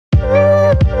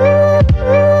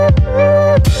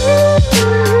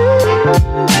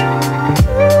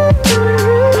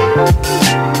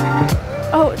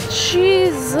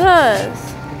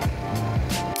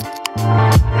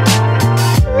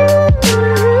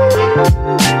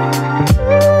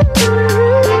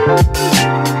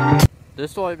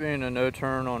This light being a no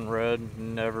turn on red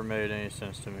never made any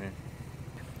sense to me.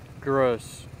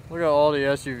 Gross. Look at all the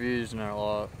SUVs in that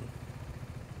lot.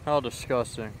 How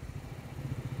disgusting.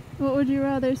 What would you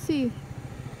rather see?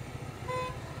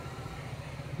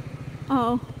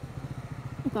 Oh,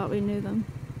 I thought we knew them.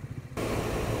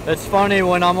 It's funny,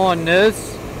 when I'm on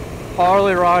this,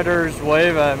 Harley riders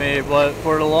wave at me, but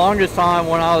for the longest time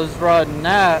when I was riding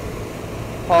that,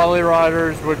 Harley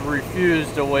riders would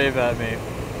refuse to wave at me.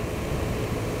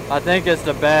 I think it's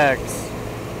the bags.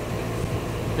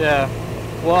 Yeah.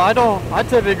 Well, I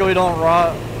typically don't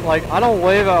ride, like, I don't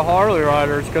wave at Harley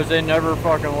riders because they never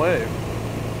fucking wave.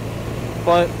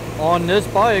 But on this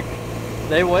bike,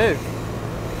 they wave.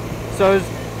 So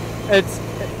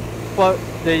but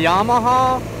the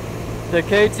Yamaha, the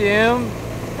KTM,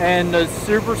 and the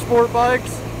super sport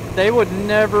bikes, they would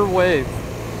never wave.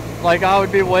 Like, I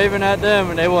would be waving at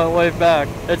them and they wouldn't wave back.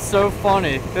 It's so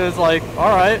funny. It was like,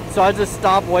 alright, so I just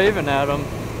stopped waving at them.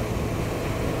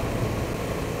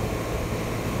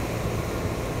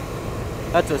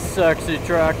 That's a sexy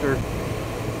tractor.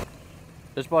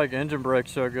 This bike engine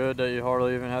brake's so good that you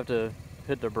hardly even have to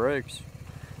hit the brakes.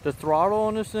 The throttle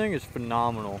on this thing is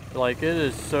phenomenal. Like, it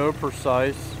is so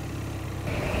precise.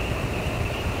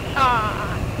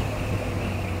 Ah.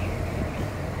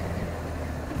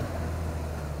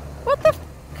 What the f?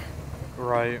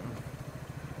 Right.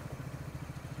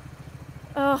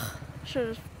 Ugh,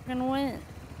 should've fucking went.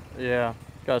 Yeah,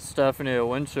 got Stephanie a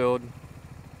windshield.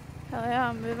 Hell yeah,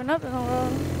 I'm moving up in the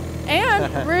world.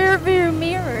 And rear view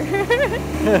mirror.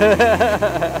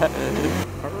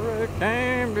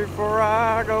 Hurricane before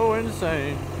I go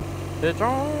insane. It's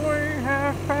only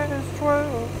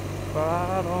 12:30, but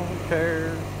I don't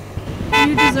care.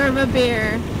 You deserve a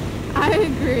beer. I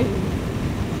agree.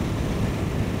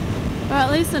 Or at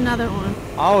least another one.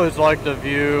 I always like the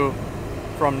view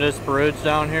from this bridge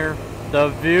down here. The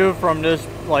view from this,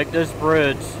 like this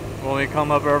bridge, when we come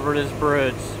up over this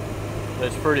bridge,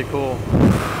 it's pretty cool.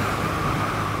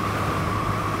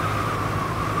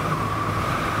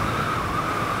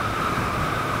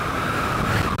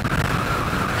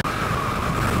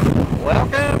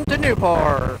 Welcome to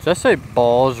Newport. Does that say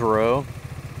Balls Row?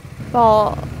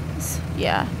 Balls.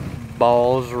 Yeah.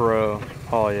 Balls Row.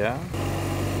 Oh yeah.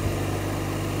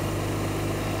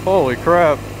 Holy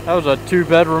crap. That was a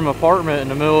 2-bedroom apartment in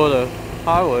the middle of the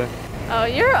highway. Oh,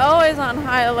 you're always on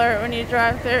high alert when you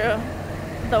drive through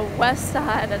the west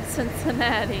side of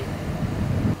Cincinnati.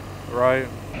 Right.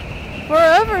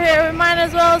 We're over here, we might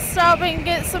as well stop and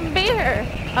get some beer.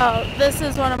 Oh, this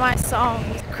is one of my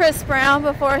songs. Chris Brown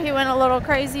before he went a little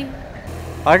crazy.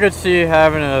 I could see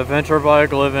having an adventure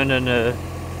bike living in the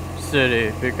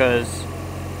city because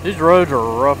these roads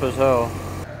are rough as hell.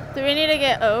 Do we need to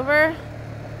get over?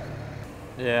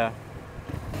 Yeah.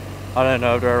 I didn't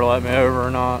know if they were letting me over or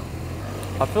not.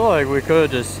 I feel like we could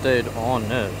have just stayed on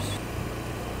this.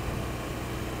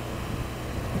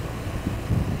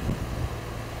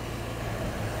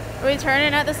 Are we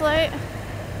turning at this light?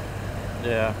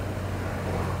 Yeah.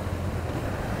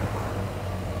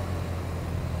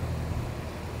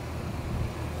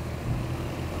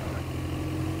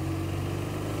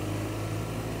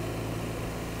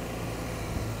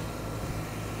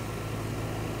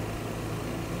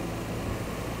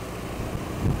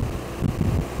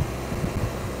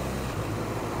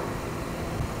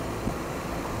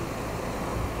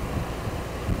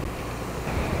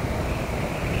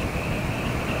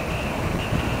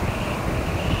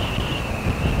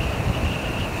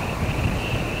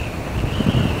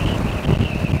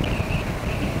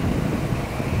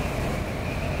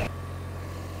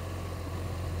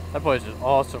 That place is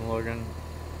awesome looking.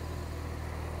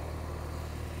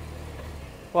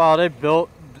 Wow, they built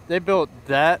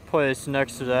that place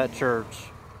next to that church.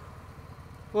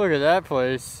 Look at that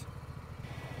place.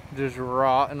 Just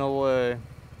rotting away.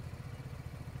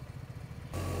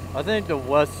 I think the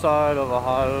west side of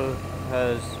Ohio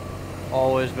has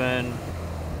always been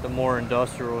the more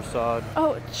industrial side.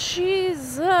 Oh,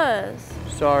 Jesus.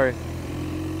 Sorry.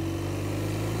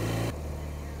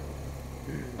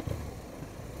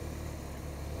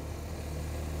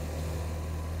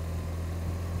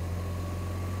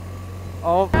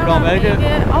 Oh, you gonna make it?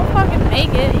 I'll fucking make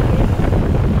it.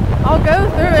 I'll go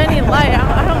through any light.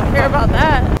 I don't care about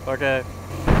that. Okay.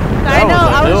 I know,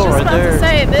 I was just about to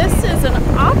say, this is an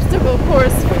obstacle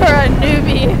course for a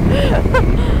newbie.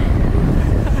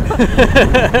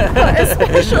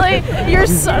 Especially your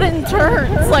sudden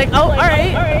turns. Like, oh,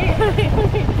 alright.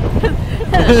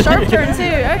 A sharp turn too.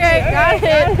 Okay, got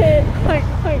it.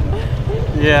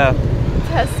 Yeah.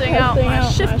 Testing out my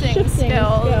shifting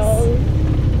skills.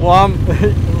 Well, I'm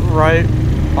right.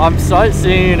 I'm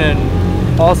sightseeing and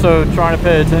Also trying to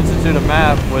pay attention to the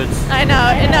map, which I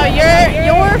know. No,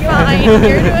 you're fine. You're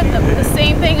doing the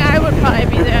same thing I would probably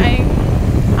be doing.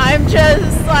 I'm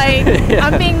just like Yeah.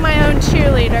 I'm being my own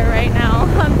cheerleader right now.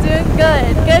 I'm doing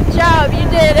good. Good job. You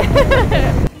did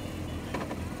it.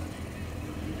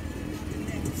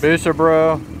 Booster,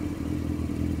 bro.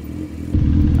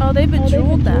 Oh, they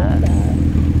bejeweled that.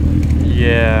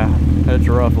 Yeah, it's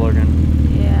rough looking.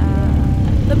 Yeah.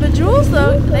 The bejewels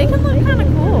though, they can look kind of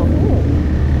cool.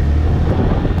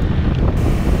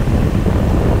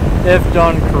 If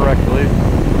done correctly.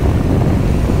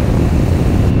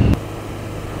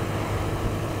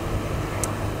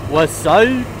 West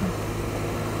side.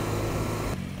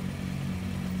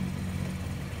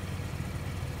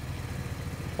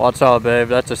 Watch out, babe.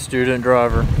 That's a student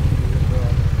driver.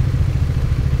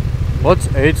 What's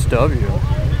HW?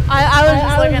 I was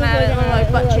just looking at it and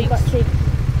like butt cheeks.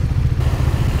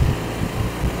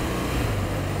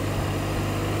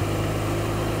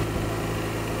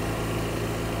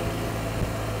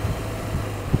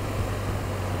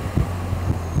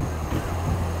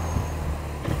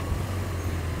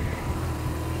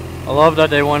 I love that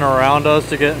they went around us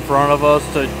to get in front of us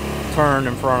to turn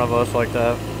in front of us like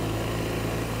that.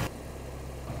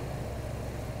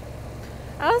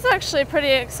 I was actually pretty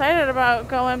excited about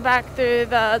going back through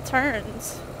the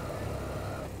turns.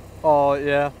 Oh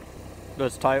yeah,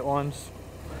 those tight ones.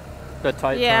 The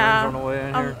tight turns on the way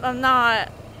in here. I'm not.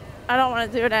 I don't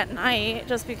want to do it at night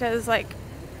just because like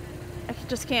I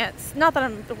just can't. Not that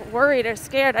I'm worried or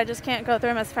scared. I just can't go through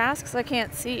them as fast because I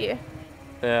can't see.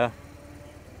 Yeah.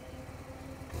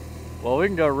 Well, we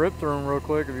can go rip through them real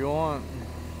quick if you want.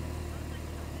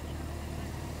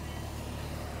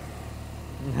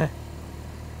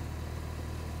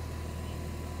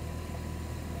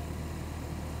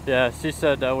 Yeah, she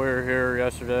said that we were here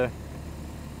yesterday.